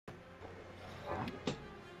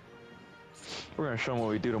We're gonna show them what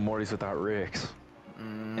we do to Mortys without Ricks.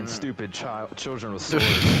 And stupid children with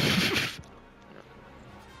swords.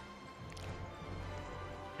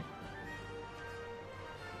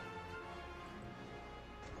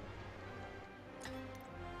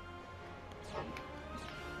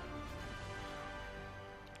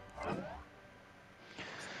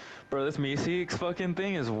 Bro, this Meeseeks fucking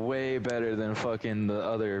thing is way better than fucking the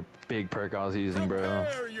other big perk I was using, bro.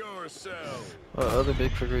 What other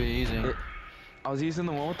big perk are you using? I was using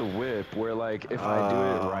the one with the whip, where like if I do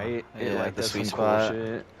it right, it like the does sweet some cool spot.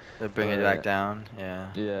 shit. They bring it back down. Yeah.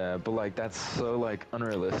 Yeah, but like that's so like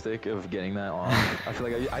unrealistic of getting that on. I feel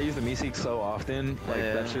like I use the Meeseeks so often, like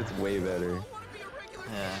that shit's way better.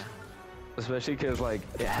 Yeah. Especially because like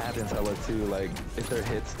it happens hella too. Like if their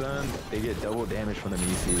hit's done, they get double damage from the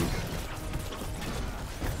Meeseeks.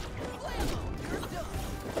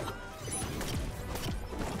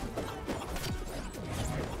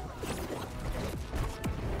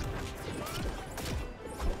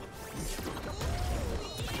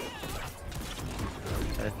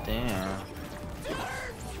 God damn.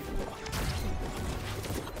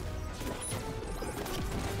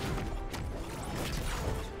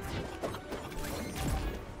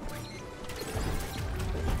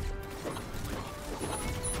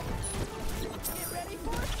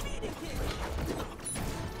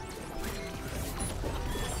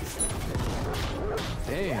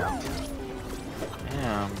 Damn.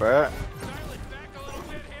 Damn, bruh.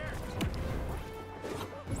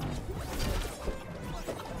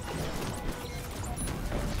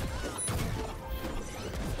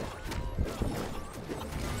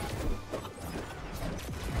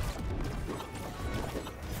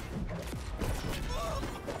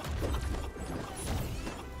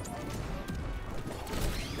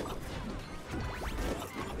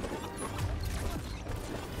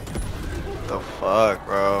 The fuck,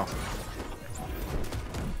 bro?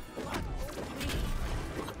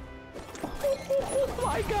 Oh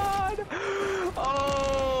my god!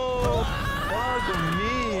 Oh, fuck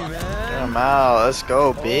me, man! Get him out. Let's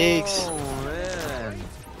go, Biggs. Oh, man.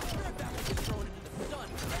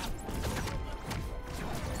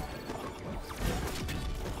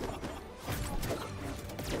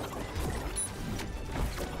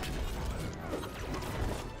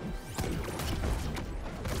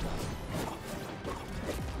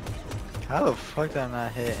 How the fuck did I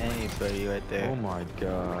not hit anybody right there? Oh my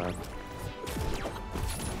god.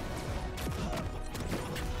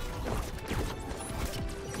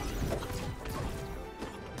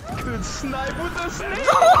 Good snipe with the snake!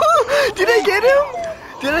 Did I get him?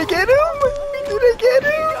 Did I get him? Did I get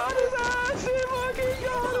him? Got his ass! He fucking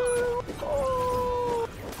got him! Oh.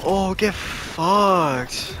 Oh, get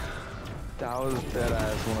fucked. That was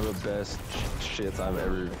deadass one of the best shits I've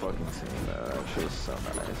ever fucking seen. That shit was so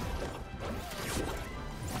nice.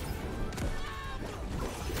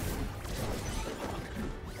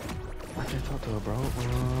 I can't talk to a bro. I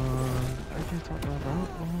can't talk to a bro.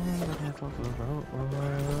 I can't talk to a bro.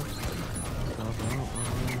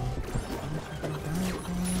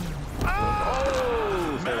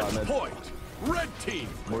 Oh! Match point. Red team.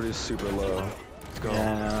 Morty's super low. Let's go.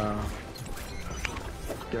 Yeah.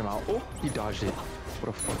 Get him out. Oh, he dodged it. What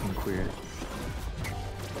a fucking queer.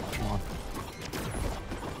 Come on.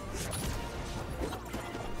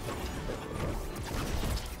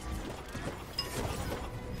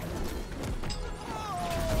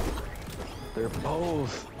 They're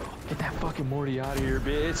both. Get that fucking Morty out of here,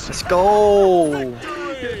 bitch. Let's go.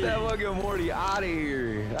 Get that fucking Morty out of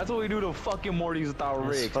here. That's what we do to fucking Mortys without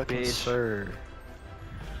Rick, bitch. Sir.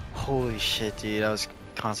 Holy shit, dude. I was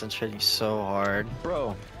concentrating so hard.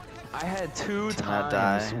 Bro, I had two To not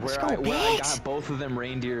times die. Let's where go, I bitch. got both of them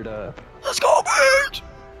reindeered up. Let's go, bitch.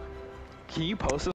 Can you post